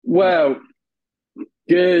Well,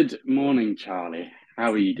 good morning, Charlie.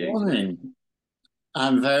 How are you doing today? Morning.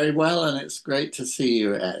 I'm very well, and it's great to see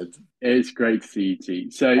you, Ed. It's great to see you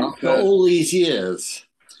too. So, After all these years,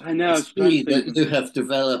 I know I I was trying to see think. that you have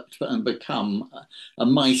developed and become a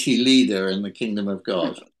mighty leader in the kingdom of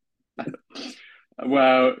God.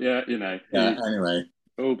 Well, yeah, Yeah, anyway,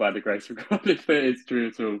 all by the grace of God, if it is true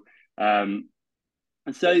at all.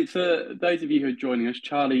 And so, for those of you who are joining us,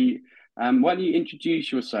 Charlie, why don't you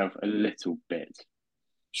introduce yourself a little bit?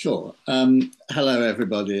 sure. Hello,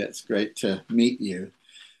 everybody. It's great to meet you.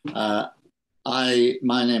 Uh,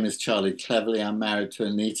 my name is Charlie Cleverly. I'm married to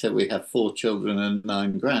Anita. We have 4 children and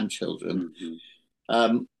 9 grandchildren. Hmm.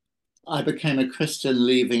 Um, I became a Christian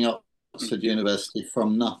leaving Oxford Hmm. University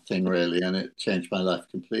from nothing really, and it changed my life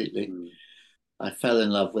completely. I fell in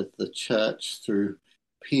love with the church through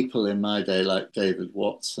people in my day like David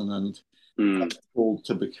Watson and Hmm. called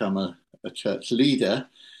to become a church leader.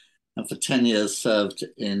 And for 10 years served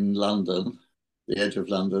in London, the edge of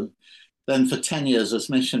London. Then for 10 years as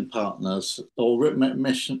mission partners or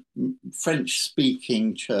mission French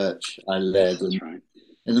speaking church I Yes, led that's right.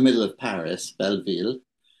 in the middle of Paris, Belleville,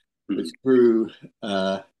 which Hmm. grew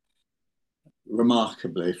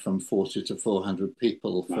remarkably from 40 to 400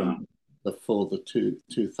 people Wow. from before the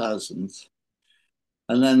 2000s.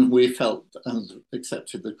 And then we felt and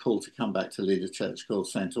accepted the call to come back to lead a church called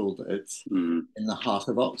St. Aldate's Hmm. in the heart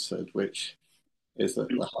of Oxford, which is at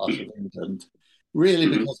the heart of England, really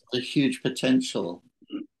Hmm. because of the huge potential.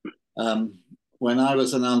 Um, when I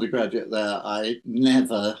was an undergraduate there, I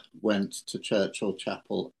never went to church or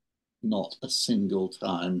chapel, not a single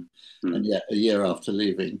time. Hmm. And yet, a year after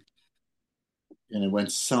leaving, when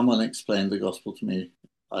someone explained the gospel to me,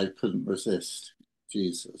 I couldn't resist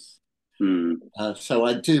Jesus. Hmm. So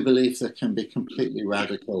I do believe there can be completely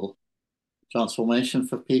radical transformation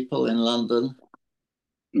for people in London.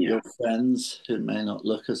 Yeah. Your friends who may not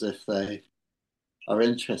look as if they are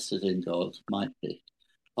interested in God might be,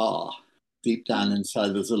 are. Deep down inside,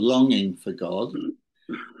 there's a longing for God.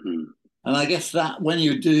 Hmm. And I guess that when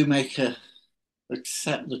you do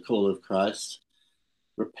accept the call of Christ,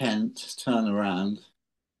 repent, turn around,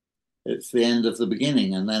 it's the end of the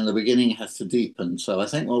beginning, and then the beginning has to deepen. So I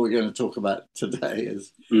think what we're going to talk about today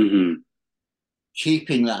is Hmm.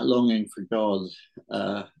 keeping that longing for God,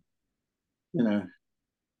 uh, you know,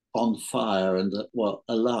 on fire and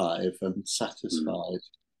alive and Hmm. satisfied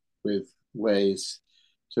with ways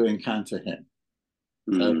to encounter Him.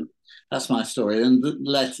 So Hmm. that's my story. And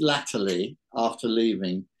latterly, after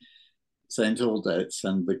leaving St. Aldate's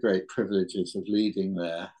and the great privileges of leading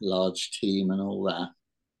their large team and all that,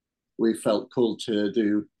 we felt called to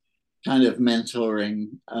do kind of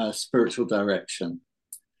mentoring, spiritual direction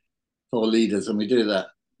for leaders. And we do that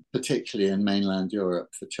particularly in mainland Europe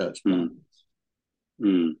for church plants. Hmm.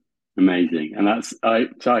 Mm, amazing. And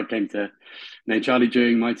I came to know Charlie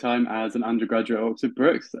during my time as an undergraduate at Oxford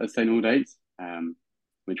Brookes at St. Aldate's,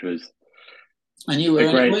 which was And you a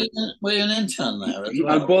were, great. were you an intern there as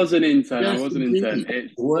I well? was an intern. I Yes, was an intern. indeed.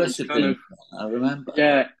 It's Worship kind of, intern, I remember.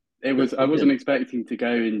 yeah, it was. Good I for wasn't him. expecting to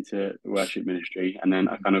go into worship ministry, and then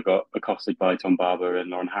I kind of got accosted by Tom Barber and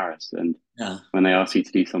Lauren Harris. And Yeah. when they ask you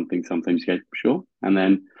to do something, sometimes you go sure. And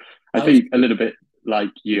then I I was, think a little bit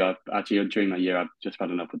like you. I've actually during that year I've just fell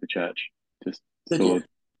in love with the church. Just did saw you?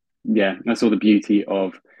 Yeah, I saw the beauty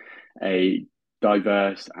of a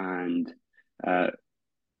diverse and uh,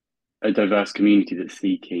 a diverse community that's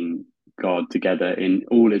seeking God together in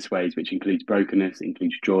all its ways, which includes brokenness,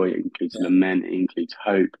 includes joy, includes Yeah. lament, includes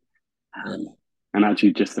hope, Yeah. and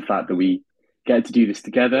actually just the fact that we get to do this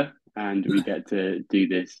together and we get to do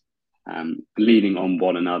this leaning on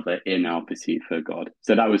one another in our pursuit for God.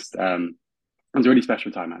 So that was a really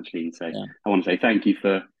special time actually, and so Yeah. I want to say thank you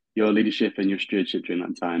for your leadership and your stewardship during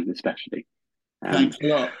that time, especially. Um, Thanks a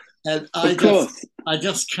lot. And of course. I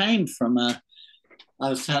just came from I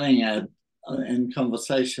was telling Ed in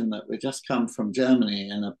conversation that we just come from Germany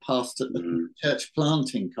and a pastor Mm, church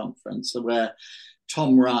planting conference where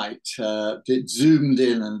Tom Wright zoomed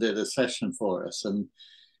in and did a session for us, and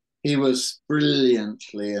he was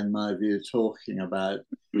brilliantly, in my view, talking about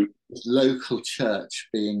mm, local church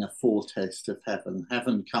being a foretaste of heaven,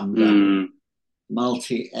 heaven come down, mm,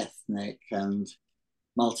 multi-ethnic and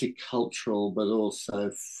multicultural, but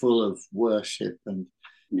also full of worship and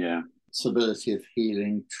yeah. possibility of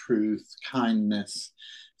healing, truth, kindness,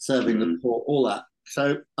 serving the Mm, poor, all that.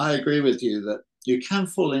 So I agree with you that you can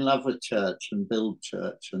fall in love with church and build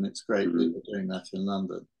church, and it's great that mm, you're doing that in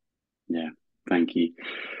London. yeah. Thank you.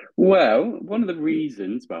 Well, one of the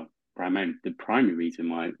reasons, well, primarily the primary reason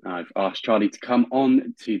why I've asked Charlie to come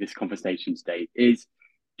on to this conversation today is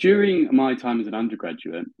during my time as an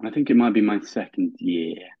undergraduate, I think it might be my second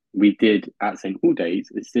year, we did at St.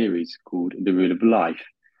 Aldate's a series called The Rule of Life.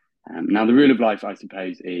 Now, the rule of life, I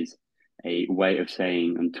suppose, is a way of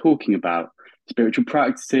saying and talking about spiritual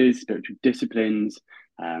practices, spiritual disciplines.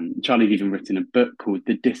 Charlie's even written a book called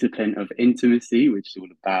The Discipline of Intimacy, which is all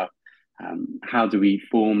about how do we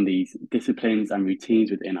form these disciplines and routines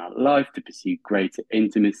within our life to pursue greater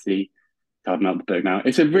intimacy. Talking about the book now, I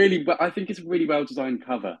think it's a really well designed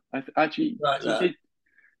cover. Actually, Like he that. did,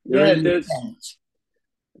 You're yeah. in the There's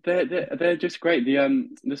tent. they're just great.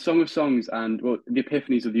 The Song of Songs and well, the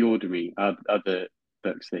Epiphanies of the Ordinary are the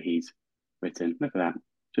books that he's written. Look at that,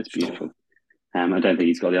 just Sure. beautiful. I don't think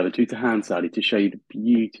he's got the other two to hand, sadly, to show you the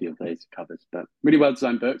beauty of those covers. But really well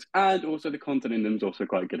designed books, and also the content in them is also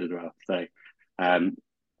quite good as well. So, um,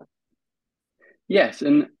 yes,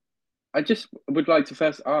 and I just would like to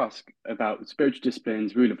first ask about spiritual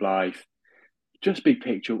disciplines, rule of life, just big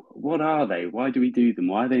picture. What are they? Why do we do them?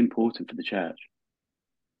 Why are they important for the church?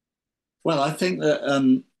 Well, I think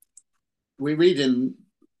that we read in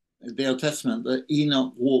the Old Testament that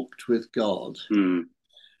Enoch walked with God. Mm,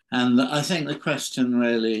 And I think the question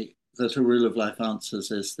really that a rule of life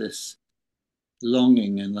answers is this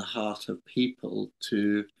longing in the heart of people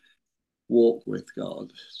to walk with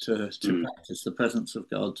God, to mm, practice the presence of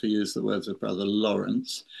God, to use the words of Brother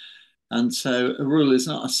Lawrence. And so a rule is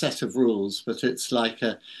not a set of rules, but it's like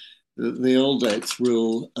the old dates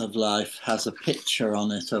rule of life has a picture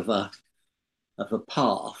on it of a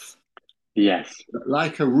path, yes.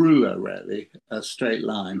 like a ruler, really, a straight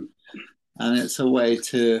line. And it's a way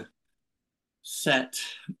to set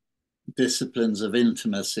disciplines of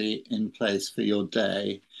intimacy in place for your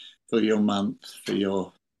day, for your month, for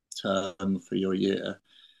your term, for your year,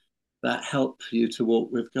 that help you to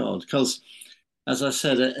walk with God. Because, as I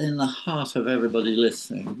said, in the heart of everybody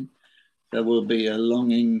listening, there will be a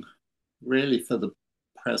longing really for the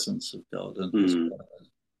presence of God and His Mm, word.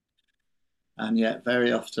 And yet,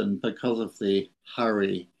 very often, because of the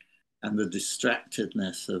hurry and the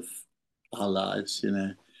distractedness of our lives,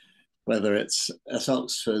 whether it's at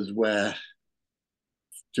Oxford, where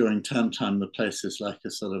during term time the place is like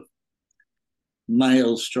a sort of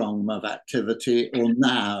maelstrom of activity, or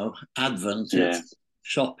now Advent, yeah. it's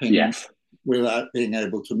shopping Yes. without being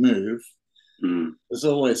able to move. Mm, There's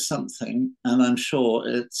always something, and I'm sure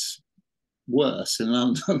it's worse in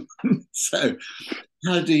London. So,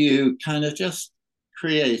 how do you kind of just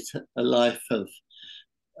create a life of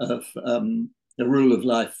a rule of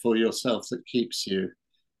life for yourself that keeps you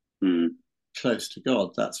mm, close to God?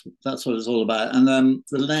 That's what it's all about. And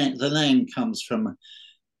the name comes from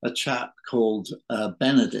a chap called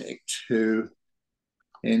Benedict, who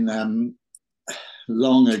in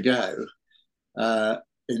long ago, uh,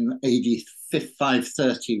 in AD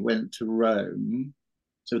 530, went to Rome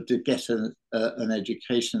to get an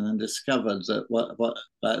education, and discovered that what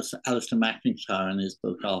Alistair McIntyre in his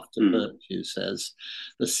book After mm, Virtue says,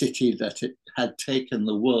 the city that it had taken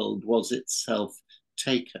the world was itself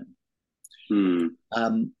taken. mm,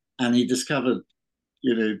 And he discovered,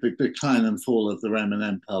 the decline and fall of the Roman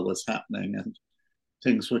Empire was happening, and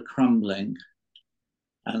things were crumbling,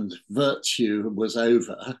 and virtue was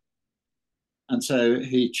over. And so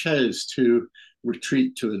he chose to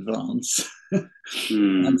retreat to advance. And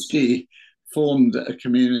mm, he formed a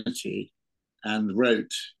community and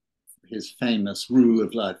wrote his famous Rule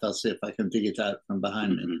of Life. I'll see if I can dig it out from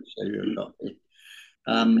behind me to mm, show you a mm. copy,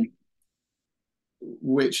 Lovely.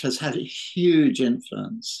 which has had a huge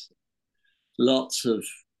influence. Lots of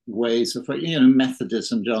ways of,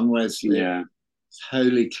 Methodism, John Wesley, Yeah.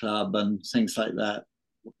 Holy Club, and things like that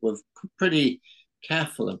were pretty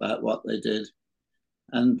careful about what they did.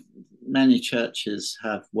 And many churches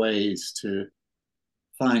have ways to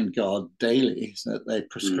find God daily that they Mm,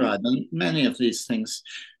 prescribe. And many of these things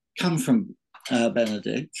come from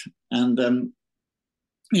Benedict. And,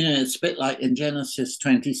 it's a bit like in Genesis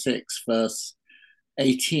 26, verse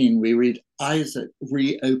 18, we read, Isaac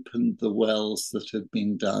reopened the wells that had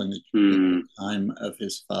been dug in the mm, time of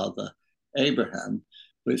his father Abraham,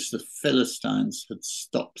 which the Philistines had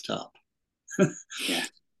stopped up. yeah.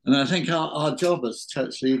 And I think our job as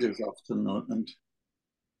church leaders often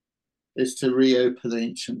is to reopen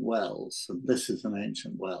ancient wells. And this is an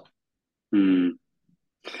ancient well. Mm.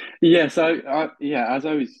 Yeah. So, yeah,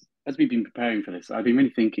 as we've been preparing for this, I've been really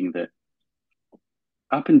thinking that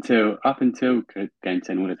up until going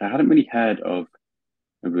to audit, I hadn't really heard of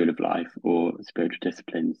a rule of life or spiritual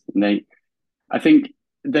disciplines. And I think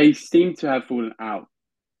they seem to have fallen out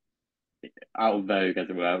of vogue, as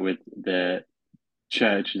it were, with the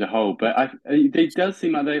church as a whole. But it does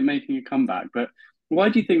seem like they're making a comeback. But why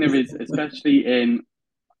do you think there is, especially in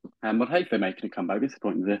Well, hopefully they're making a comeback. This is the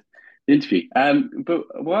point of the interview.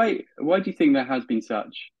 But why do you think there has been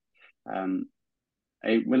such um,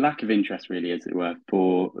 a lack of interest, really, as it were,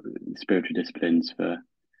 for spiritual disciplines for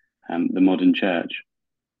the modern church?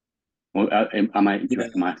 Or am I Yeah.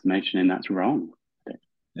 incorrect in my estimation, and that's wrong?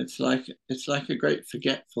 It's like a great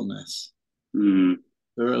forgetfulness. Mm,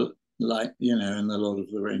 There are, like, you know, in the Lord of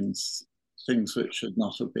the Rings, things which should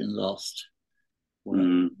not have been lost were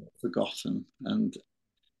mm, forgotten. And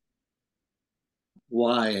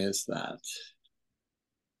why is that?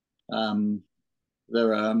 Um,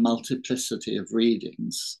 there are a multiplicity of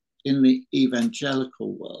readings. In the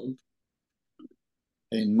evangelical world,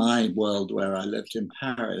 in my world where I lived in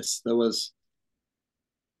Paris, there was,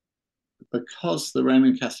 because the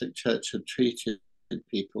Roman Catholic Church had treated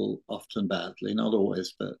people often badly, not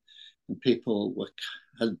always, but people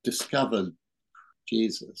had discovered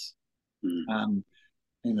Jesus mm,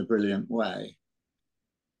 in a brilliant way,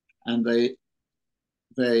 and they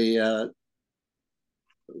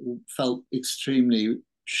felt extremely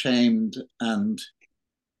shamed and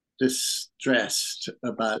distressed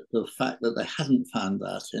about the fact that they hadn't found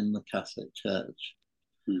that in the Catholic Church.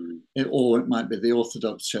 mm. Or it might be the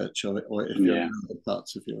Orthodox Church, or if you're Yeah, in other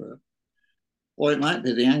parts of Europe, or it might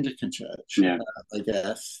be the Anglican Church, yeah. I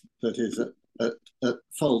guess, that is at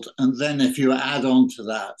fault. And then if you add on to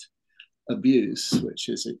that abuse, which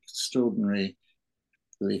is extraordinarily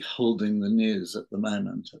holding the news at the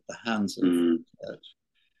moment at the hands of Mm, the church,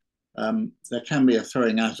 there can be a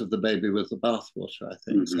throwing out of the baby with the bathwater, I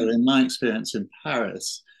think. So, hmm. in my experience in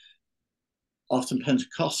Paris, often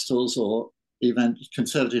Pentecostals or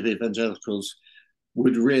conservative evangelicals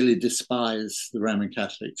would really despise the Roman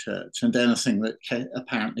Catholic Church and anything that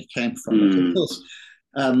apparently came from it. Of Mm, course,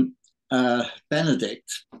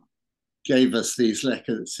 Benedict gave us these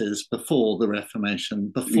legacies before the Reformation,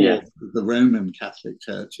 before yes, the Roman Catholic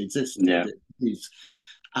Church existed. yeah. He's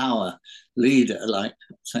our leader, like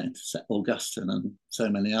Saint Augustine and so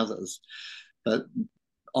many others. But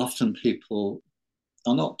often people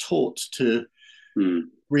are not taught to Mm,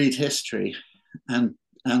 read history and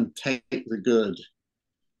take the good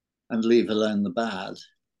and leave alone the bad.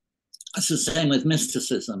 It's the same with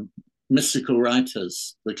mysticism. Mystical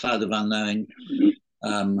writers, the cloud of unknowing, mm,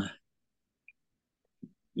 um,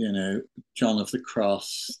 you know, John of the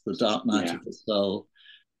Cross, the Dark Night yeah. of the Soul.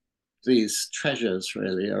 These treasures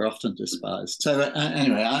really are often despised. So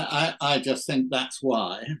anyway, I just think that's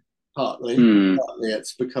why. Mm, Partly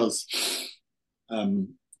it's because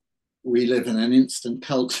um, we live in an instant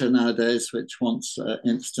culture nowadays, which wants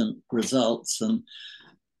instant results and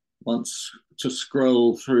wants to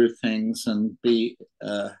scroll through things and be,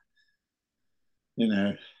 you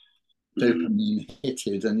know, mm, dopamine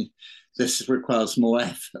hitted, and this requires more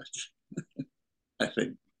effort, I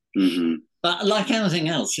think. hmm. But like anything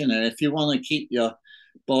else, you know, if you want to keep your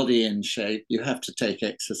body in shape, you have to take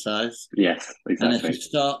exercise. Yes, And if you exactly.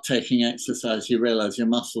 start taking exercise, you realize your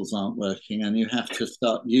muscles aren't working and you have to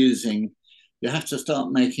start making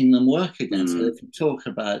them work again. So Mm, if you talk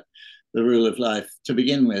about the rule of life to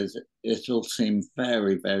begin with, it'll seem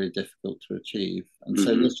very, very difficult to achieve. And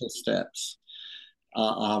so hmm. little steps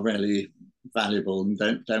are really valuable. And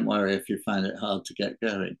don't worry if you find it hard to get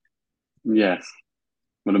going. Yes.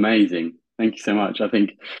 Well, amazing. Thank you so much. I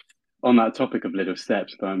think on that topic of little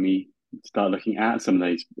steps, when we start looking at some of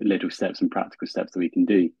those little steps and practical steps that we can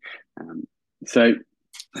do. Um, so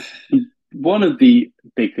one of the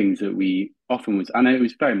big things that we often was, I know it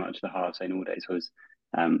was very much the heart of St. Aldate's was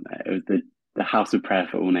it was the house of prayer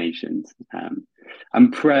for all nations,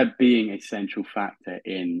 and prayer being a central factor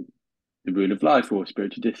in the rule of life or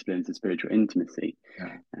spiritual disciplines and spiritual intimacy.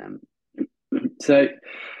 Yeah. Um, so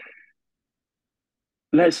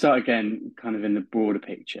let's start again, kind of in the broader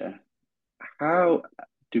picture. How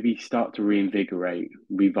do we start to reinvigorate,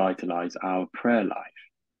 revitalize our prayer life?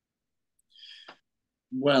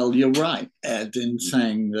 Well, you're right, Ed, in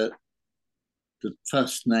saying that the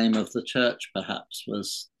first name of the church perhaps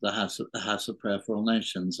was the House of Prayer for All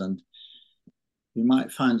Nations, and you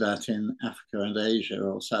might find that in Africa and Asia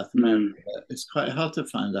or South America. Mm, It's quite hard to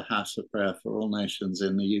find a House of Prayer for All Nations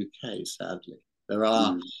in the UK, sadly. There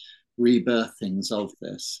are mm, rebirthings of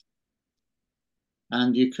this.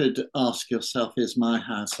 And you could ask yourself, is my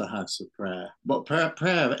house a house of prayer? But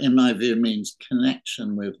prayer, in my view, means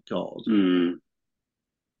connection with God. mm,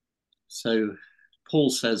 So Paul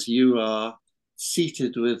says, you are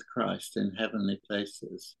seated with Christ in heavenly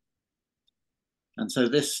places. And so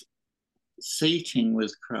this seating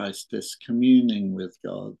with Christ, this communing with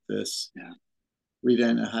God, this yeah. we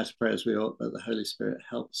don't know how to pray as we ought, but the Holy Spirit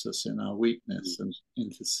helps us in our weakness and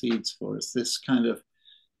intercedes for us. This kind of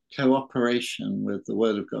cooperation with the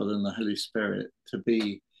Word of God and the Holy Spirit to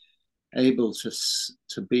be able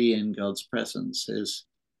to be in God's presence is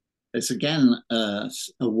it's again a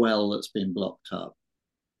well that's been blocked up,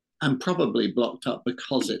 and probably blocked up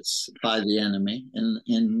because it's by the enemy.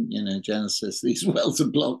 In Genesis, these wells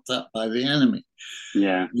are blocked up by the enemy.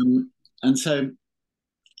 Yeah. And so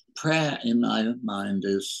prayer, in my mind,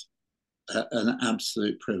 is an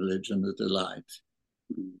absolute privilege and a delight.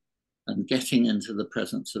 And getting into the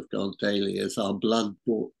presence of God daily is our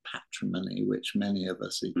blood-bought patrimony, which many of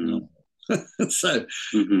us ignore. So,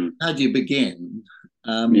 how do you begin?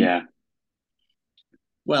 Yeah.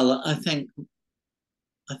 Well, I think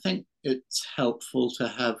it's helpful to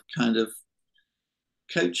have kind of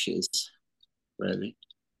coaches, really.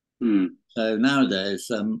 So nowadays,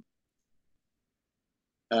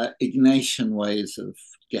 Ignatian ways of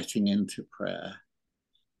getting into prayer,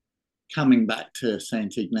 coming back to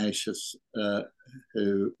Saint Ignatius,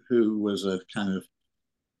 who was a kind of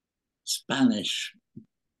Spanish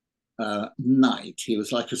knight. He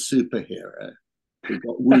was like a superhero who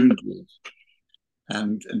got wounded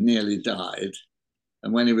and nearly died.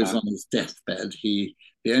 And when he was on his deathbed, the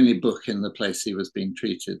only book in the place he was being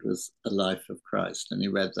treated was A Life of Christ. And he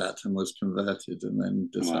read that and was converted, and then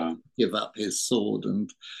decided to give up his sword and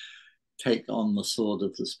take on the sword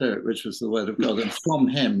of the Spirit, which was the Word of God. And from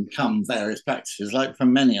him come various practices, like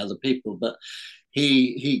from many other people. But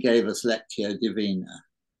he gave us Lectio Divina.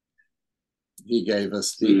 He gave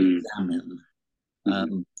us the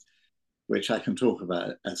Examen, which I can talk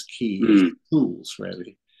about as key tools,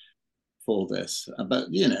 really, for this.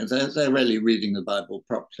 But they're really reading the Bible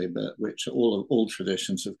properly, but which all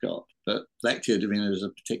traditions have got. But Lectio Divina is a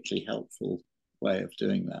particularly helpful way of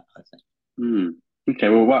doing that, I think. Okay,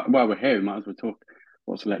 well, while we're here, we might as well talk.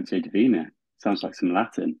 What's Lectio Divina? Sounds like some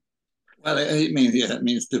Latin. Well, it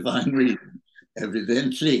means divine reading,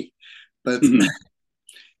 evidently, but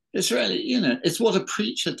it's really, it's what a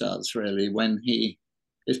preacher does, really, when he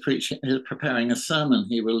is preparing a sermon.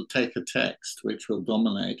 He will take a text which will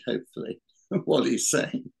dominate, hopefully, what he's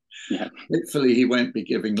saying. Yeah. Hopefully, he won't be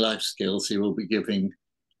giving life skills. He will be giving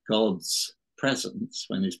God's presence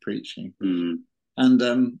when he's preaching.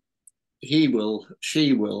 And she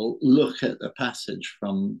will look at a passage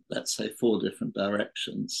from, let's say, 4 different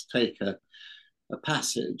directions, take a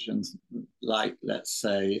passage and, like, let's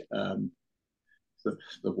say,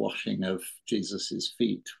 the washing of Jesus's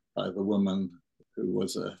feet by the woman who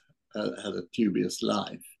had a dubious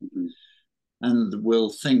life, and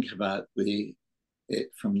will think about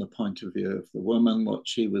it from the point of view of the woman, what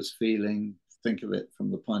she was feeling. Think of it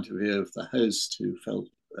from the point of view of the host, who felt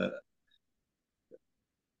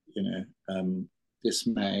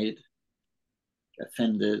dismayed,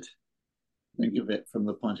 offended. Think of it from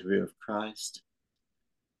the point of view of Christ,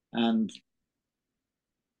 and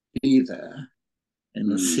be there in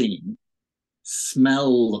the scene,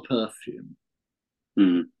 smell the perfume,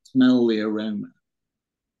 smell the aroma,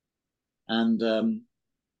 and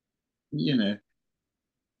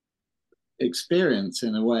experience,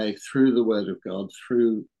 in a way, through the Word of God,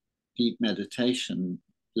 through deep meditation,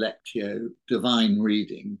 lectio, divine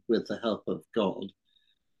reading with the help of God,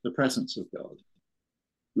 the presence of God.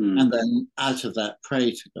 And then out of that,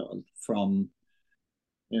 pray to God from,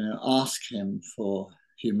 ask him for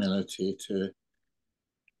humility to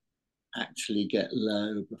actually get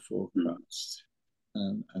low before Christ,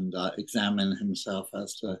 and examine himself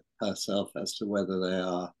herself as to whether they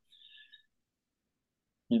are,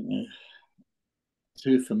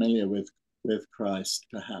 too familiar with Christ,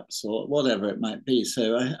 perhaps, or whatever it might be.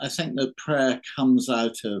 So I think that prayer comes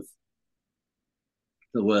out of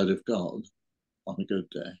the Word of God on a good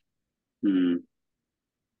day.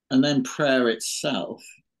 And then prayer itself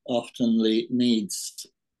often needs,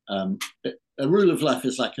 a rule of life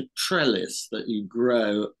is like a trellis that you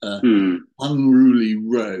grow unruly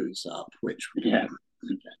rose up, which,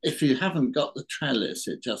 if you haven't got the trellis,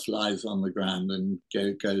 it just lies on the ground and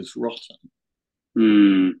goes rotten.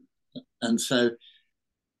 And so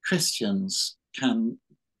Christians can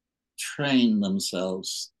train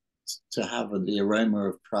themselves to have the aroma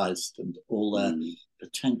of Christ and all their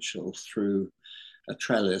potential through a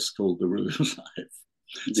trellis called the rule of life.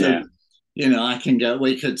 So,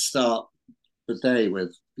 we could start the day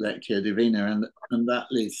with Lectio Divina, and that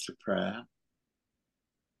leads to prayer.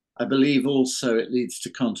 I believe also it leads to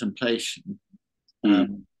contemplation.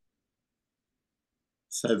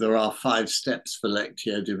 So there are 5 steps for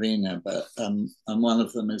Lectio Divina, and one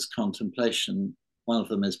of them is contemplation, one of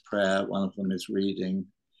them is prayer, one of them is reading,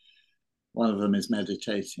 one of them is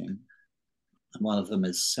meditating, and one of them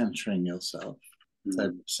is centering yourself.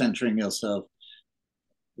 So centering yourself,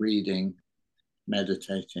 reading,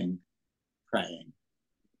 meditating, praying,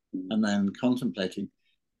 mm, and then contemplating.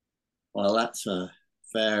 Well, that's a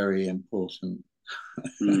very important,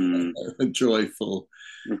 mm, joyful.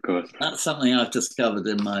 of course. That's something I've discovered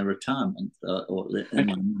in my retirement, or in Okay.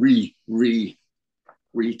 my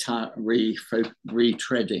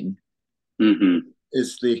retreading, Hmm.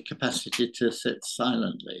 is the capacity to sit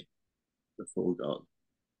silently before God.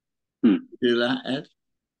 Hmm. Do that, Ed?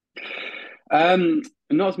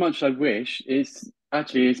 Not as much as I wish. It's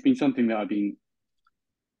been something that I've been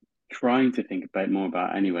trying to think about more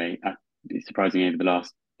about anyway. It's surprising over the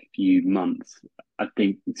last few months. I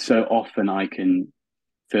think so often I can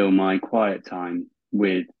fill my quiet time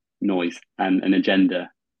with noise and an agenda,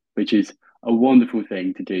 which is a wonderful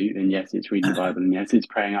thing to do. And yes, it's reading the Bible, and yes, it's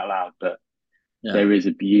praying out loud, but Yeah, there is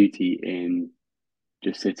a beauty in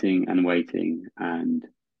just sitting and waiting and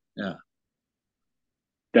yeah.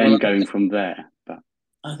 then Well, going from there. But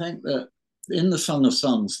I think that in the Song of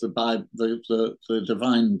Songs, the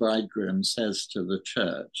divine bridegroom says to the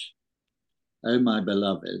church, "O my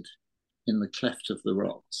beloved, in the cleft of the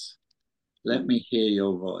rocks, let mm, me hear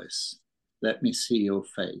your voice. Let me see your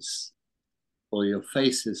face, for your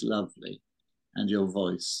face is lovely and your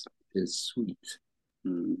voice is sweet."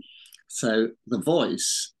 mm, So the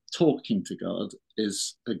voice talking to God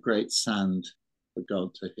is a great sound for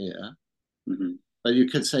God to hear. mm, But you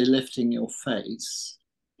could say lifting your face,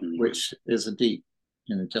 mm, which is a deep,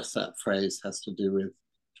 just that phrase has to do with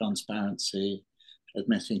transparency,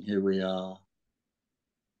 admitting who we are,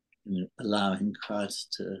 allowing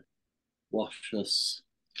Christ to wash us,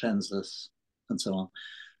 cleanse us, and so on.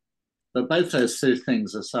 But both those two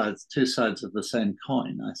things are two sides of the same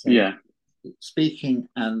coin, I think, yeah, speaking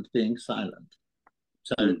and being silent.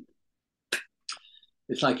 So mm,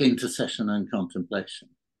 it's like intercession and contemplation,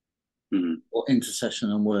 mm, or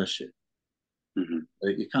intercession and worship. mm.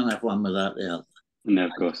 You can't have one without the No,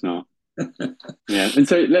 of course not. other. Yeah, and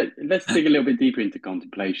so let's dig a little bit deeper into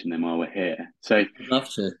contemplation then while we're here. I'd love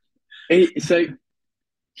to. It, so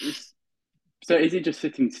so is it just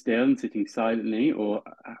sitting still and sitting silently, or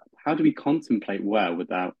how do we contemplate well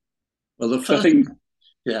without? Well, the Because I first, think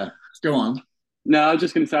yeah, go on. no, I was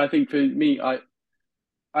just going to say I think for me,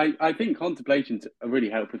 I think contemplation's a really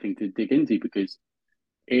helpful thing to dig into because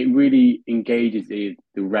it really engages the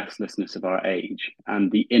restlessness of our age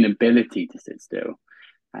and the inability to sit still.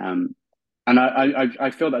 Um, and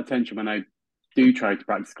I feel that tension when I do try to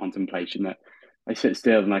practice contemplation that I sit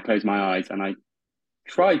still and I close my eyes and I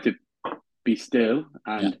try to be still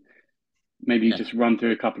Yeah, and maybe yeah, just run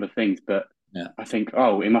through a couple of things, but yeah, I think,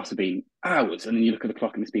 oh, it must have been hours, and then you look at the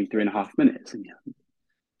clock and it's been 3.5 minutes, and yeah,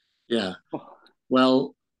 yeah. oh,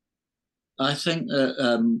 Well, I think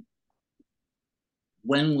that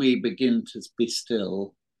when we begin to be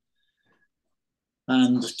still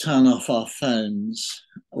and turn off our phones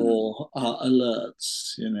mm, or our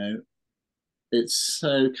alerts, it's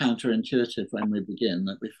so counterintuitive when we begin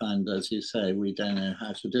that we find, as you say, we don't know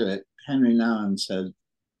how to do it. Henry Nouwen said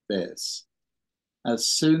this: as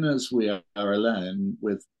soon as we are alone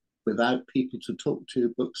without people to talk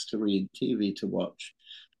to, books to read, TV to watch,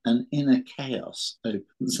 an inner chaos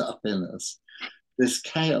opens up in us. This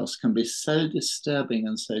chaos can be so disturbing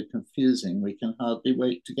and so confusing, we can hardly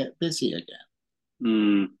wait to get busy again.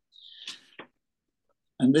 mm,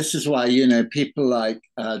 And this is why, people like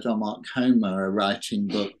John Mark Comer are writing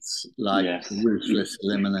books like The yes, Ruthless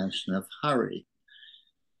Elimination of Hurry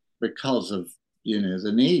because of,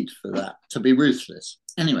 the need for that to be ruthless.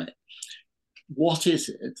 Anyway, what is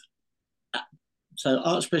it? So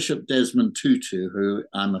Archbishop Desmond Tutu, who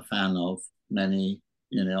I'm a fan of,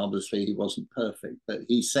 obviously he wasn't perfect, but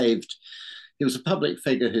he was a public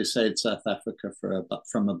figure who saved South Africa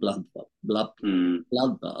from a mm,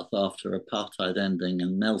 bloodbath after apartheid ending,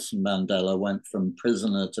 and Nelson Mandela went from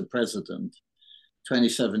prisoner to president,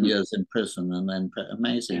 27 mm, years in prison, and then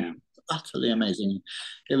amazing, yeah, utterly amazing.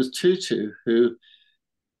 It was Tutu who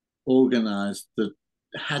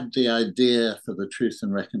had the idea for the Truth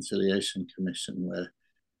and Reconciliation Commission, where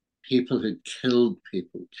people who'd killed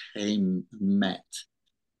people came and met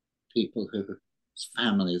people whose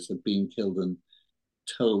families had been killed and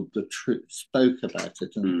told the truth, spoke about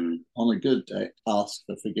it, and mm, on a good day asked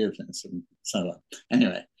for forgiveness and so on.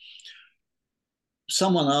 Anyway,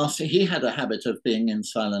 someone asked, he had a habit of being in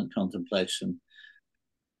silent contemplation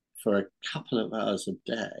for a couple of hours a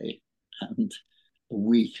day and a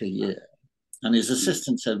week, a year. And his mm,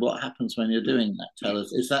 assistant said, "What happens when you're doing that? Tell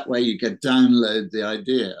us. Is that where you get download the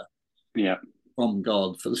idea yeah, from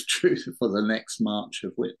God for the truth for the next march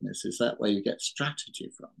of witness? Is that where you get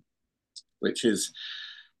strategy from?" Which is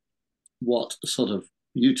what a sort of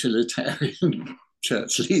utilitarian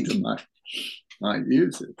church leader might might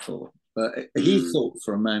use it for. But he thought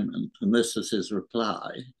for a moment, and this was his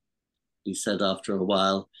reply. He said after a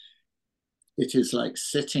while, it is like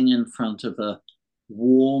sitting in front of a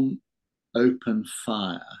warm, open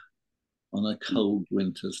fire on a cold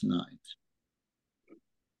winter's night.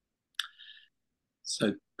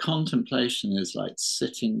 So contemplation is like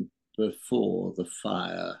sitting before the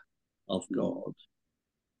fire of God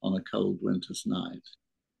on a cold winter's night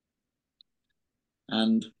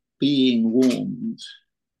and being warmed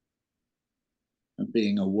and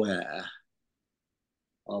being aware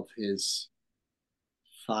of his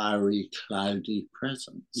fiery, cloudy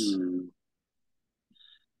presence.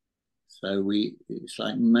 So it's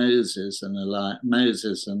like Moses and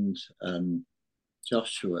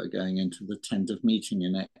Joshua going into the tent of meeting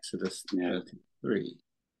in Exodus 33.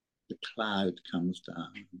 The cloud comes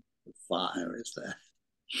down, the fire is there.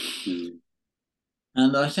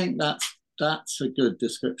 And I think that's a good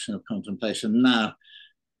description of contemplation. Now,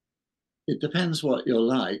 it depends what you're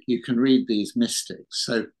like. You can read these mystics.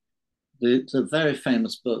 So the very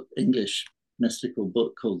famous book, English mystical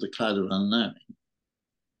book called The Cloud of Unknowing,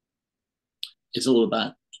 is all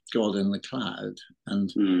about God in the cloud.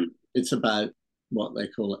 And it's about what they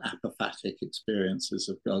call apophatic experiences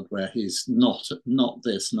of God, where he's not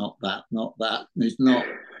this, not that, not that. He's not,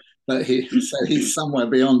 but he's somewhere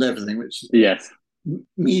beyond everything, which is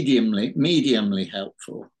mediumly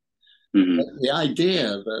helpful. But the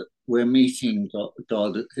idea that we're meeting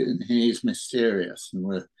God and he's mysterious, and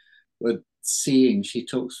we're seeing,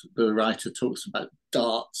 the writer talks about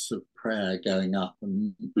darts of prayer going up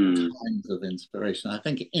and times of inspiration. I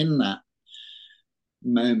think in that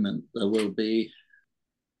moment there will be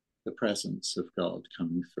the presence of God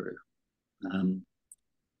coming through.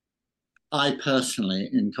 I personally,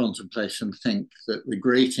 in contemplation, think that the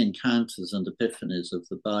great encounters and epiphanies of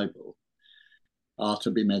the Bible are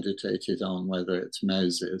to be meditated on, whether it's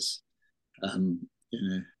Moses,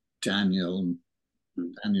 Daniel's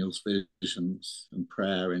visions and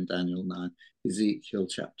prayer in Daniel 9, Ezekiel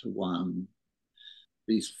chapter 1,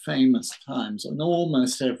 these famous times. And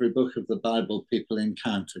almost every book of the Bible, people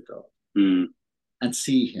encounter God and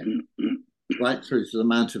see him right through to the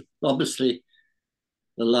Mount of, obviously,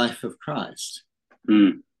 the life of Christ.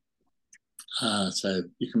 So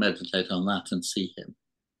you can meditate on that and see him.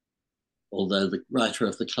 Although the writer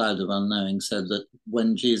of The Cloud of Unknowing said that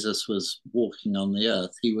when Jesus was walking on the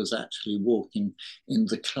earth, he was actually walking in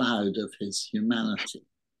the cloud of his humanity.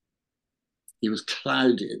 He was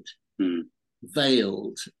clouded,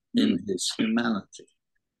 veiled in his humanity.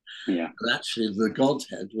 But actually the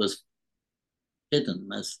Godhead was hidden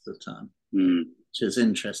most of the time, which is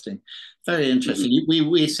interesting. Very interesting.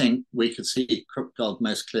 We think we could see God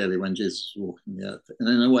most clearly when Jesus was walking the earth. And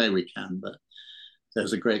in a way we can, but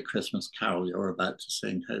there's a great Christmas carol you're about to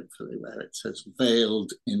sing, hopefully, where it says,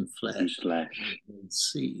 veiled in flesh,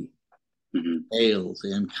 see, veiled,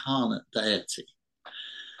 the incarnate deity.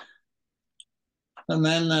 And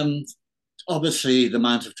then, obviously, the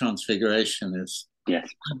Mount of Transfiguration is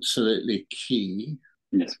absolutely key.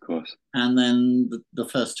 Yes, of course. And then the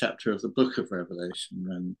first chapter of the book of Revelation,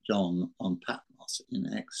 when John on Patmos in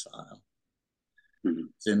exile,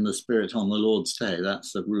 it's in the Spirit on the Lord's Day.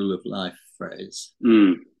 That's the rule of life phrase.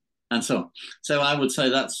 And so on. So I would say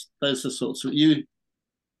those are sorts of you.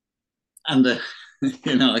 And, I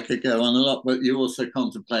could go on a lot, but you also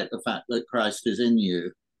contemplate the fact that Christ is in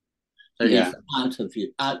you. So he's out of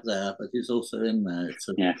you, out there, but he's also in there. It's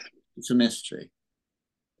a mystery.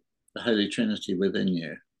 The Holy Trinity within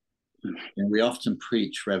you. And we often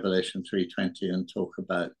preach Revelation 3:20 and talk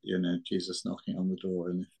about, Jesus knocking on the door,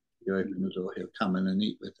 and if you open the door, he'll come in and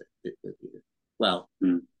eat with you. Well,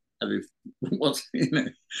 what's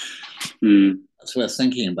that's worth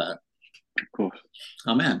thinking about. Of course.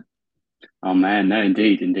 Amen. Amen. No,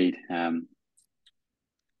 indeed.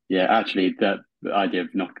 Actually, the idea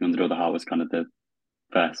of knocking on the door of the heart was kind of the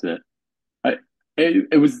verse that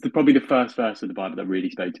it was probably the first verse of the Bible that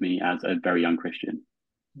really spoke to me as a very young Christian.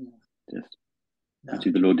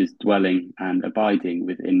 Actually, the Lord is dwelling and abiding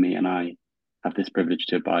within me, and I have this privilege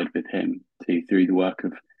to abide with him through the work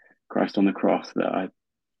of Christ on the cross, that I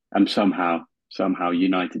am somehow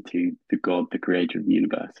united to the God, the creator of the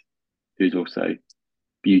universe, who's also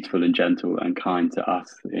beautiful and gentle and kind to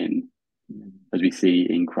us as we see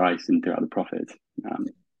in Christ and throughout the prophets.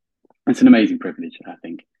 It's an amazing privilege, I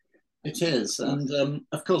think. It is. And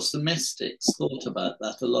of course, the mystics thought about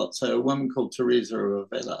that a lot. So a woman called Teresa of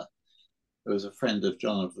Avila, who was a friend of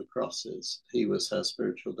John of the Crosses, he was her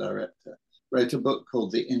spiritual director, wrote a book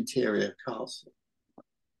called The Interior Castle,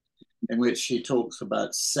 in which she talks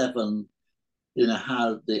about 7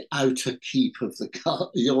 how the outer keep of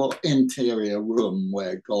your interior room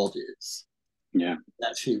where God is Yeah.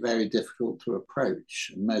 actually very difficult to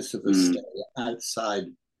approach. And most of us Mm.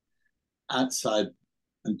 stay outside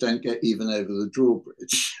and don't get even over the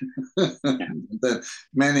drawbridge. Yeah. Then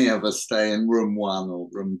many of us stay in room 1 or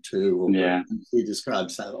room 2 or Yeah. he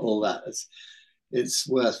describes all that. It's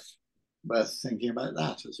worth thinking about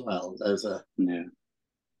that as well. Yeah.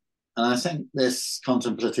 And I think this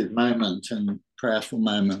contemplative moment and prayerful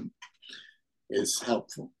moment is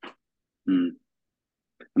helpful. Mm.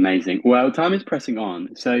 Amazing. Well, time is pressing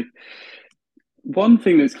on. So one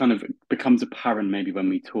thing that's kind of becomes apparent maybe when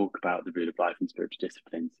we talk about the rule of life and spiritual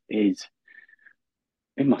disciplines is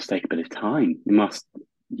it must take a bit of time. It must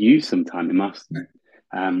use some time. It must,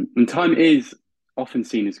 and time is often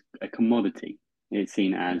seen as a commodity. It's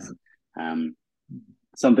seen as um,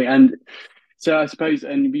 something, and so I suppose,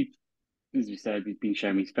 and we, as we said, we've been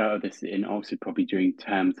sharing, we felt this in also probably during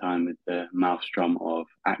term time with the maelstrom of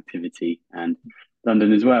activity and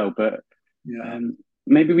London as well. But Yeah.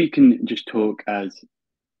 maybe we can just talk as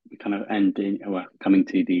we kind of end in, or coming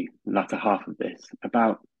to the latter half of this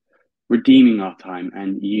about redeeming our time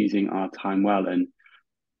and using our time well. And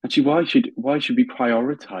actually, why should we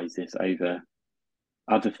prioritize this over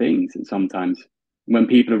other things? And sometimes when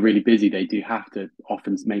people are really busy, they do have to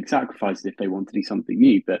often make sacrifices if they want to do something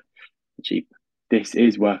new. But actually, this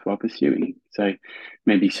is worthwhile pursuing. So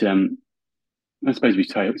maybe some. I suppose we've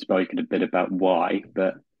spoken a bit about why,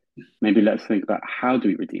 but maybe let's think about how do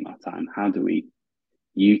we redeem our time? How do we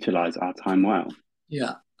utilize our time well?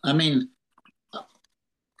 Yeah. I mean,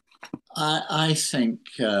 I think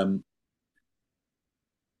an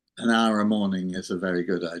hour a morning is a very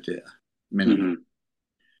good idea, minimum.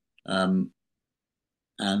 Hmm. Um,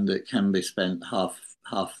 and it can be spent half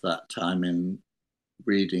that time in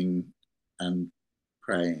reading and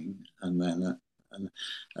praying, and then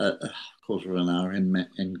a quarter of an hour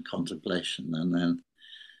in contemplation, and then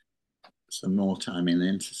some more time in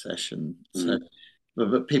intercession. So,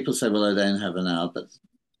 Mm. but people say, well, I don't have an hour, but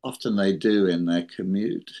often they do in their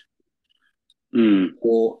commute. Mm.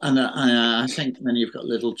 And I think when you've got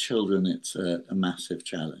little children, it's a massive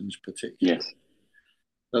challenge, particularly. Yes.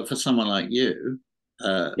 But for someone like you,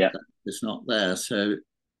 Yeah. it's not there. So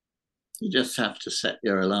you just have to set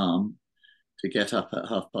your alarm to get up at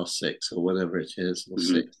 6:30 or whatever it is, or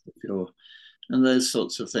Hmm. 6 if you're. And those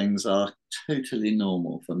sorts of things are totally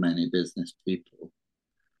normal for many business people.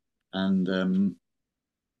 And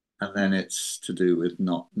then it's to do with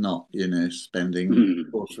not spending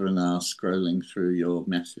Mm. quarter of an hour scrolling through your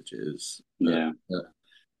messages, Yeah. but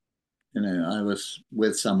I was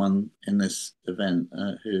with someone in this event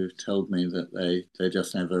who told me that they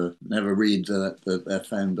just never read their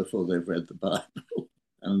phone before they've read the Bible,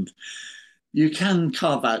 and you can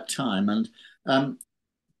carve out time. And um,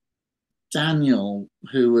 Daniel,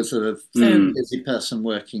 who was a very Mm. busy person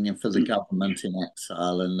working for the government in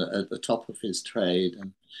exile and at the top of his trade,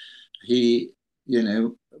 and he,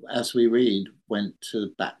 as we read, went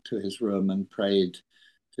back to his room and prayed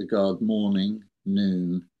to God morning,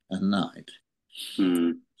 noon, and night.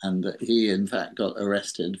 Mm. And he, in fact, got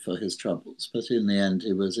arrested for his troubles, but in the end,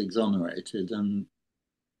 he was exonerated. And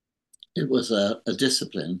it was a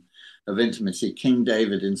discipline of intimacy. King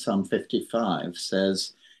David in Psalm 55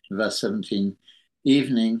 says, in verse 17,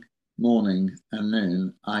 evening, morning, and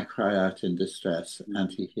noon, I cry out in distress,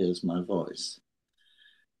 and he hears my voice.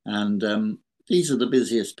 And these are the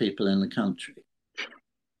busiest people in the country.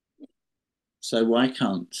 So why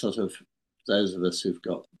can't sort of those of us who've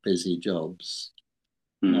got busy jobs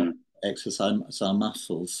not Mm. exercise our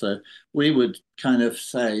muscles? So we would kind of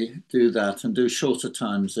say do that and do shorter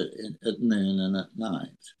times at noon and at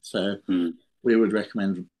night. So Mm. we would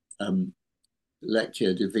recommend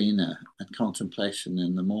lectio divina and contemplation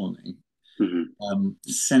in the morning, Mm.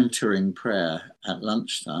 centering prayer at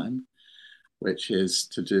lunchtime, which is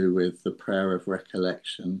to do with the prayer of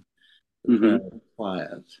recollection, the prayer Mm. of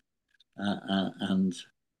quiet, and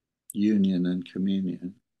union and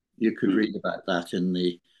communion. You could Mm. read about that in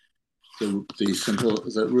the simple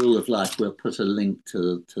the rule of life. We'll put a link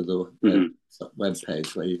to the Mm. web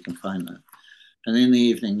page where you can find that. And in the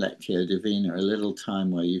evening lectio divina, a little time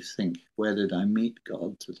where you think, where did I meet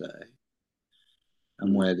God today?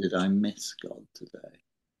 And Mm. where did I miss God today?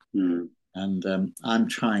 Mm. And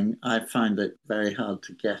I find it very hard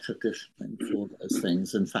to get a discipline for those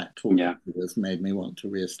things. In fact, talking Yeah. to this made me want to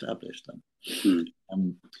reestablish them.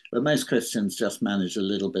 Mm. But most Christians just manage a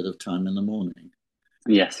little bit of time in the morning.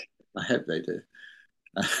 Yes. I hope they do.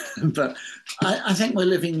 But I think we're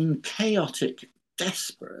living in chaotic,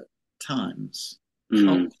 desperate times. Mm.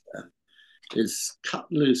 Culture is cut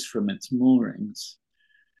loose from its moorings.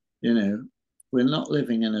 You know, we're not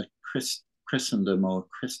living in a Christendom or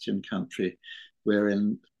Christian country. We're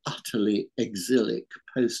in utterly exilic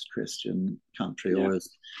post-Christian country, Yeah. or as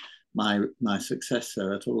my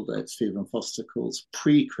successor at Aldgate, Stephen Foster, calls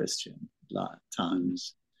pre-Christian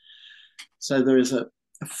times. So there is a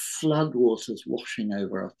floodwaters washing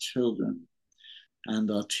over our children and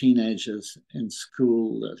our teenagers in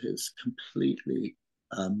school that is completely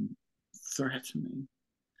threatening.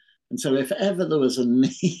 And so if ever there was a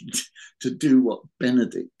need to do what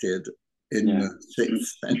Benedict did in Yeah. the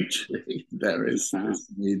 6th century, there is this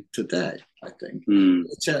need today, I think.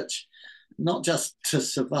 The church, not just to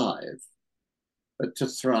survive, but to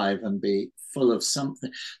thrive and be full of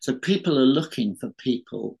something. So people are looking for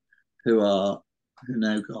people who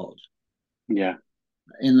know God. Yeah.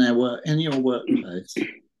 In their work, in your workplace,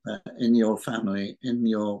 in your family, in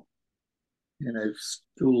your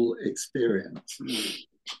school experience.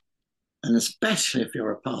 And especially if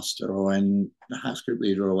you're a pastor or in the house group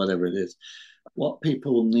leader or whatever it is, what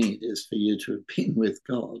people need is for you to have been with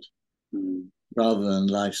God rather than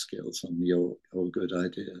life skills and your good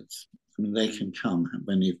ideas. I mean, they can come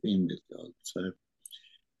when you've been with God. So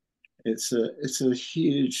it's a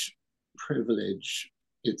huge privilege.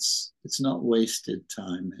 It's not wasted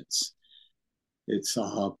time. It's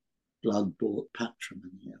our blood-bought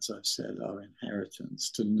patrimony, as I've said, our inheritance,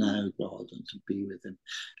 to know God and to be with him.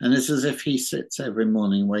 And it's as if he sits every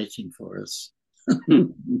morning waiting for us.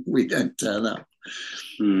 We don't turn up.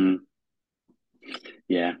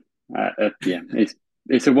 Yeah. Yeah.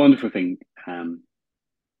 It's a wonderful thing.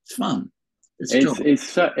 It's fun. It's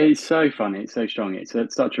so fun. It's so strong. It's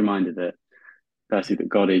such a reminder that firstly that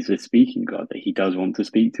God is a speaking God, that he does want to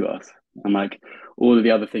speak to us. And like all of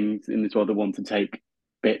the other things in this world that want to take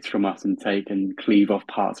bits from us and take and cleave off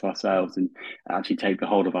parts of ourselves and actually take the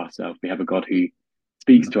whole of ourselves, we have a God who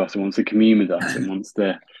speaks to us and wants to commune with us and wants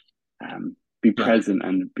to be present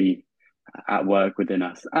and be at work within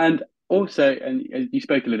us. And also, and you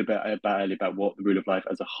spoke a little bit about earlier about what the rule of life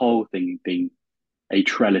as a whole thing being a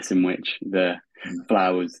trellis in which the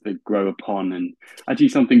flowers that grow upon, and actually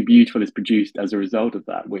something beautiful is produced as a result of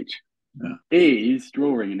that, which is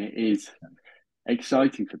drawing and it is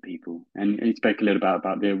exciting for people. And you spoke a little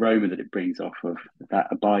about the aroma that it brings off of that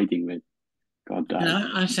abiding with God.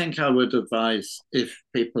 I think I would advise, if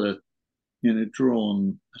people are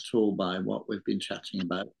drawn at all by what we've been chatting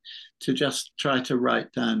about, to just try to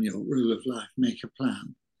write down your rule of life, make a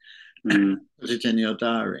plan, put it in your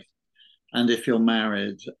diary. And if you're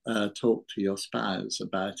married, talk to your spouse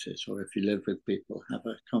about it. Or if you live with people, have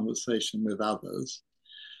a conversation with others.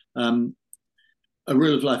 A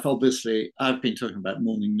rule of life, obviously, I've been talking about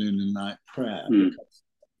morning, noon, and night prayer because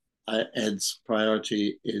Ed's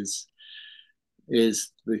priority is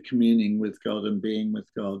the communing with God and being with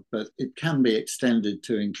God, but it can be extended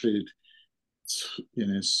to include,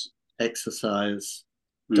 exercise,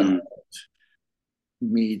 diet,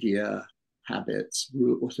 media, habits.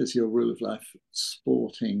 What is your rule of life?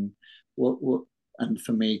 Sporting, what, and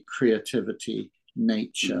for me, creativity,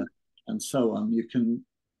 nature, and so on. You can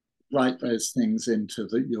write those things into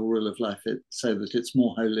your rule of life so that it's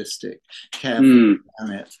more holistic, care for the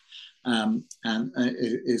planet, and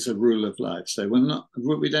is a rule of life. So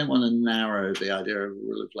we don't want to narrow the idea of a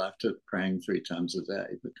rule of life to praying 3 times a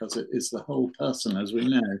day, because it is the whole person, as we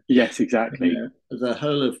know. Yes, exactly. The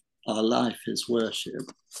whole of our life is worship.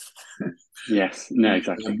 Yes, no,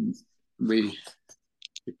 exactly. We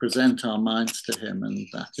present our minds to him, and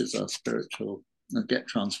that is our spiritual, and get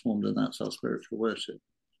transformed, and that's our spiritual worship.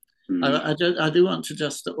 I do want to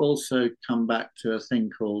just also come back to this thing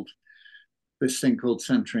called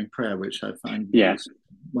centering prayer, which I find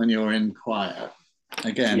when you're in quiet.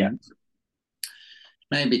 Again,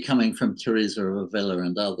 maybe coming from Teresa of Avila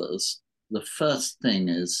and others, the first thing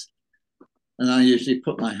is, and I usually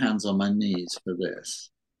put my hands on my knees for this.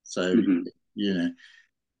 So,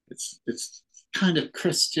 it's kind of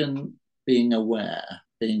Christian being aware,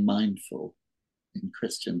 being mindful in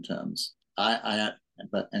Christian terms.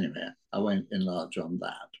 But anyway, I won't enlarge on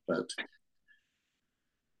that. But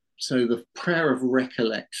so the prayer of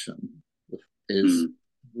recollection is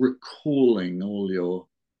recalling all your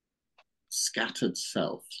scattered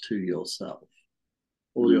self to yourself,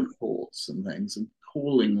 all your thoughts and things, and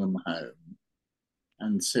calling them home,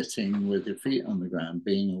 and sitting with your feet on the ground,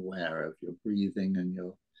 being aware of your breathing and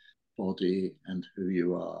your body and who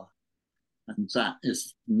you are. And that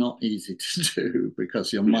is not easy to do,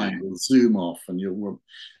 because your mind will zoom off and you'll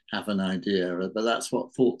have an idea, but that's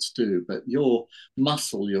what thoughts do. But your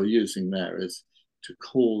muscle you're using there is to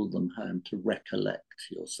call them home, to recollect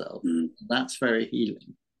yourself. That's very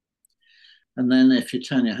healing. And then if you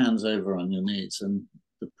turn your hands over on your knees, and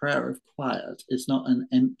the prayer of quiet is not an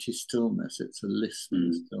empty stillness, it's a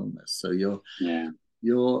listening stillness. So you're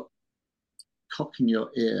cocking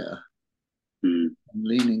your ear and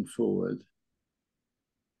leaning forward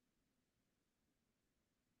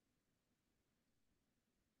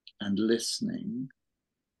and listening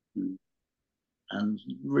and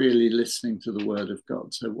really listening to the word of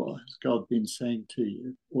God. So what has God been saying to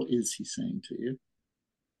you? What is he saying to you?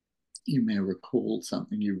 You may recall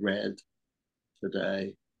something you read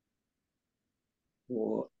today,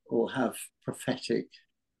 or have prophetic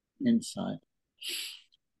insight.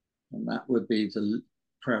 And that would be the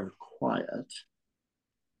prayer of quiet.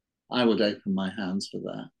 I would open my hands for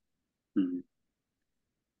that.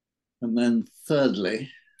 And then thirdly,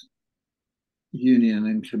 union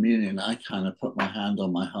and communion. I kind of put my hand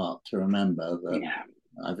on my heart to remember that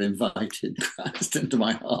I've invited Christ into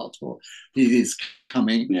my heart, or he is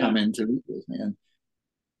coming to meet with me.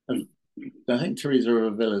 And I think Teresa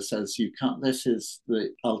of Avila says you can't. This is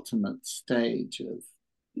the ultimate stage of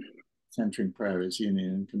centering prayer is union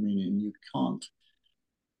and communion. You can't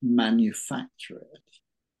manufacture it.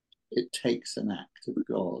 It takes an act of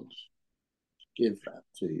God to give that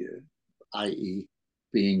to you, i.e.,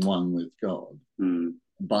 being one with God,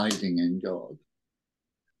 abiding in God.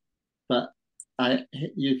 But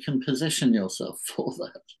you can position yourself for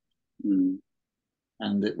that,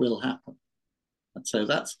 and it will happen. And so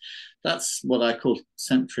that's what I call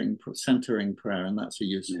centering prayer, and that's a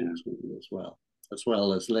useful tool as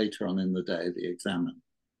well as later on in the day the examen.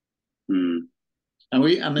 And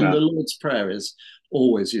the Lord's Prayer is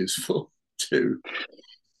always useful too.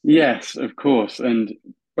 Yes, of course, and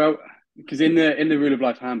well, because in the Rule of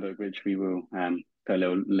Life Handbook, which we will put a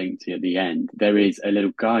little link to at the end, there is a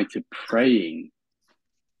little guide to praying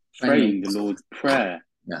the Lord's Prayer.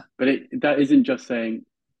 Yeah. But that isn't just saying,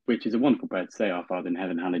 which is a wonderful prayer to say, Our Father in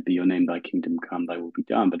heaven, hallowed be your name, thy kingdom come, thy will be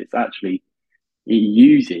done. But it's actually, it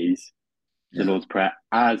uses the Lord's Prayer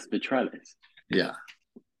as the trellis. Yeah.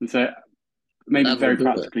 And so maybe very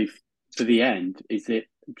practically for the end,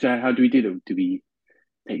 how do we do that? Do we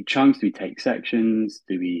take chunks? Do we take sections?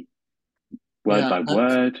 Do we word by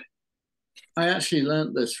word? I actually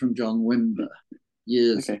learned this from John Wimber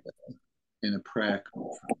years ago in a prayer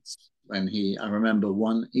conference when I remember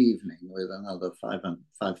one evening with another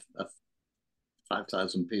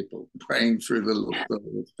 5,000 people praying through the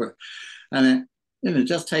Lord's Prayer. And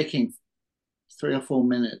just taking 3 or 4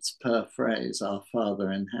 minutes per phrase, Our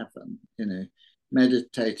Father in heaven,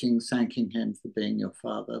 meditating, thanking him for being your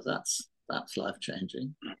father, that's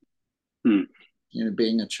life-changing.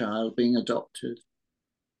 Being a child, being adopted,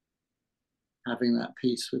 having that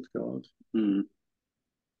peace with God in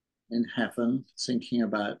heaven, thinking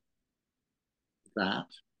about that,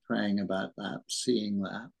 praying about that, seeing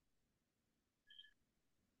that.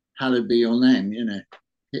 Hallowed be your name.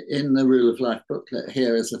 In the Rule of Life booklet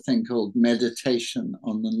here is a thing called meditation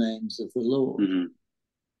on the names of the Lord.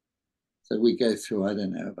 So we go through, I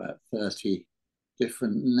don't know, about 30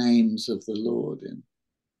 different names of the Lord in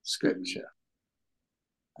Scripture.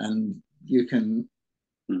 And you can,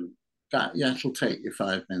 that'll take you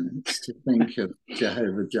 5 minutes to think of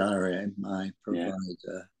Jehovah Jireh, my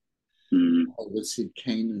provider, Jehovah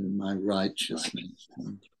Sidkenu, my righteousness,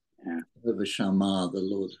 and Jehovah Shammah, the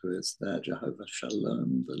Lord who is there, Jehovah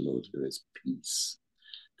Shalom, the Lord who is peace.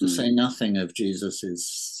 To say nothing of Jesus's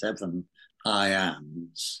 7 I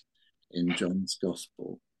ams in John's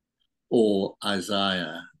Gospel, or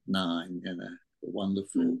Isaiah 9, the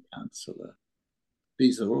wonderful counselor.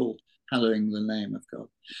 These are all hallowing the name of God.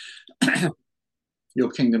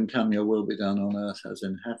 Your kingdom come, your will be done on earth as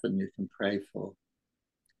in heaven. You can pray for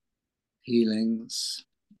healings,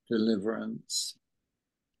 deliverance,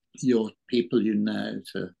 your people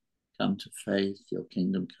to come to faith, your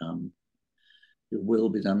kingdom come, your will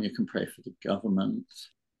be done. You can pray for the government,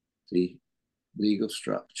 the legal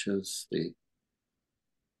structures, the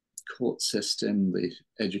court system, the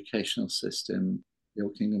educational system. Your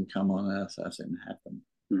kingdom come on earth as in heaven.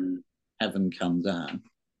 Heaven come down.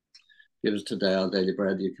 Give us today our daily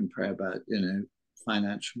bread. You can pray about,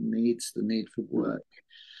 financial needs, the need for work,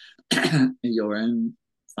 your own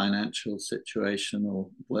financial situation or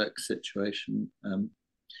work situation.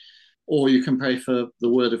 Or you can pray for the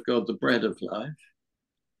word of God, the bread of life,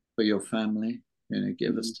 for your family.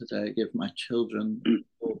 Give us today, give my children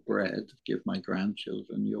your bread, give my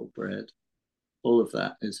grandchildren your bread. All of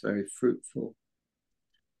that is very fruitful.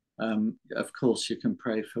 Of course, you can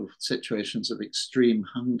pray for situations of extreme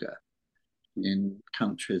hunger in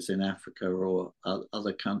countries in Africa or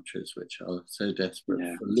other countries which are so desperate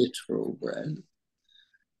for literal bread.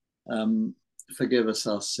 forgive us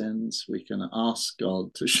our sins. We can ask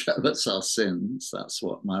God to show us our sins. That's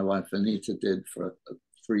what my wife Anita did for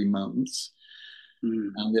 3 months,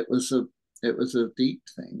 and it was a deep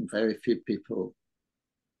thing. Very few people.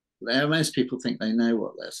 Most people think they know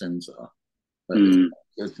what their sins are, but it's a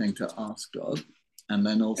good thing to ask God, and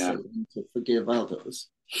then also to forgive others.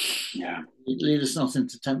 Yeah. Lead us not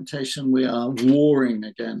into temptation. We are warring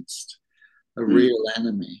against a real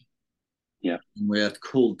enemy. Yeah. And we are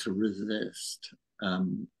called to resist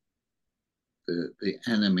the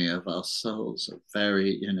enemy of our souls.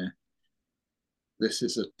 This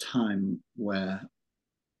is a time where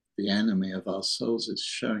the enemy of our souls is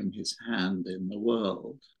showing his hand in the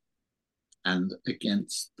world and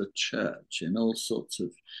against the church in all sorts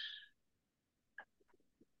of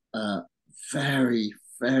very,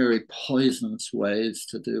 very poisonous ways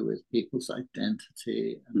to do with people's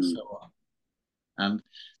identity and so on. And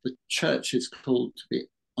the church is called to be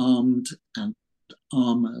armed and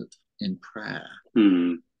armored in prayer.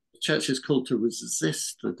 The church is called to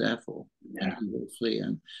resist the devil and he will flee.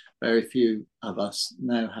 And very few of us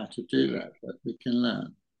know how to do that, but we can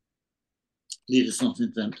learn. Lead us not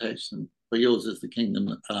into temptation, for yours is the kingdom,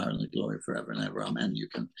 the power, and the glory forever and ever. Amen. You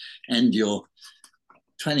can end your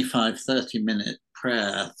 25, 30-minute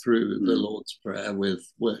prayer through the Lord's Prayer with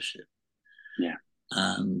worship. Yeah.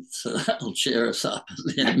 And so that'll cheer us up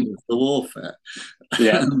at the end of the warfare.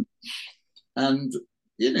 Yeah. And,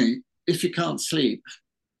 if you can't sleep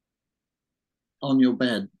on your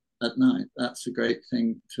bed at night, that's a great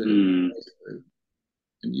thing to go through.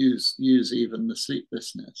 And use even the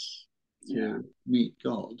sleeplessness to meet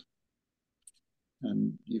God.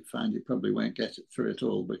 And you find you probably won't get it through it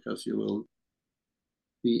all because you will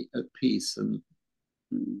be at peace and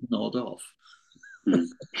nod off.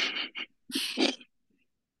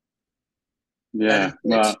 Yeah.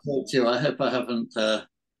 Well, talk to you. I hope I haven't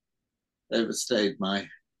overstayed my.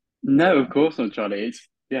 No, of course not, Charlie.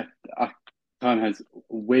 Time has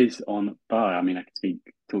whizzed on by. I mean, I could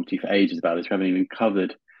talk to you for ages about this. We haven't even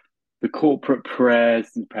covered the corporate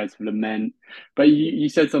prayers and prayers for lament. But you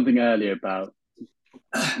said something earlier about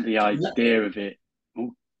the idea of it.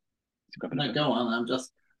 Oh, no, go on. I'm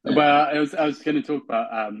just. Well, I was going to talk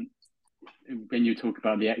about when you talk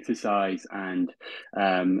about the exercise and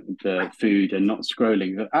the food and not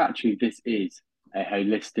scrolling. That actually, this is a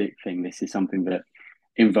holistic thing. This is something that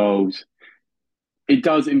involves. It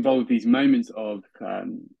does involve these moments of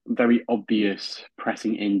very obvious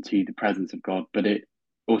pressing into the presence of God, but it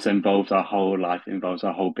also involves our whole life, it involves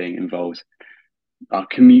our whole being, it involves our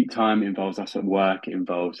commute time, it involves us at work, it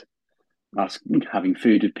involves us having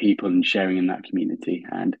food with people and sharing in that community.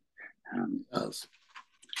 And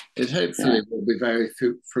it hopefully will be very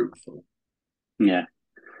fruitful. Yeah.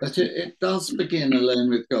 But it does begin alone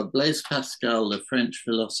with God. Blaise Pascal, the French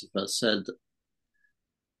philosopher,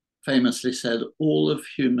 famously said, all of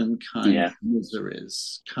humankind's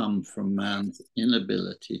miseries come from man's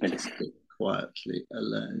inability to sit quietly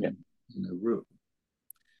alone in a room.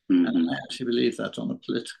 And I actually believe that on a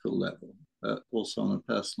political level, but also on a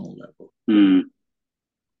personal level.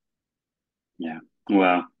 Yeah.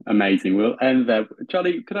 Wow. Amazing. We'll end there.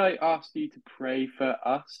 Charlie, could I ask you to pray for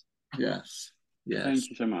us? Yes. Yes. Thank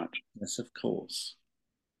you so much. Yes, of course.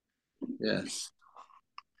 Yes.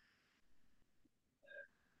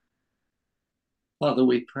 Father,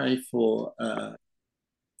 we pray for the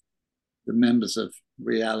members of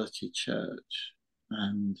Reality Church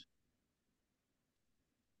and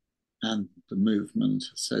the movement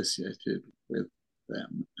associated with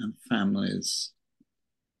them and families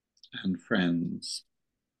and friends.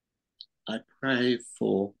 I pray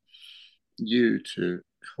for you to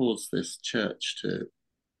cause this church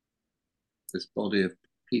this body of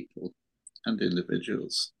people and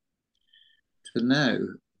individuals to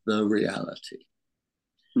know the reality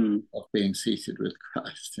of being seated with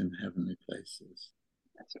Christ in heavenly places,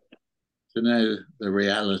 to know the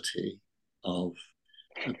reality of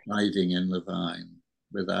abiding in the vine,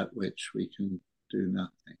 without which we can do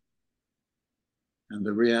nothing, and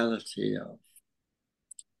the reality of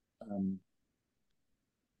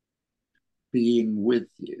being with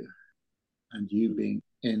you and you being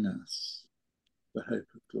in us, the hope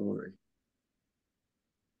of glory.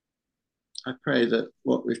 I pray that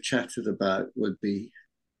what we've chatted about would be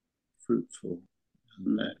fruitful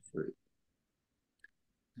and bear fruit.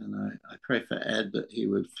 And I pray for Ed that he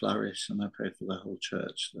would flourish, and I pray for the whole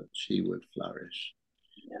church that she would flourish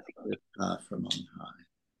with power from on high.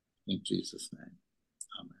 In Jesus' name,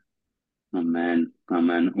 amen. Amen.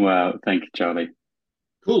 Amen. Well, thank you, Charlie.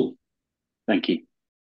 Cool. Thank you.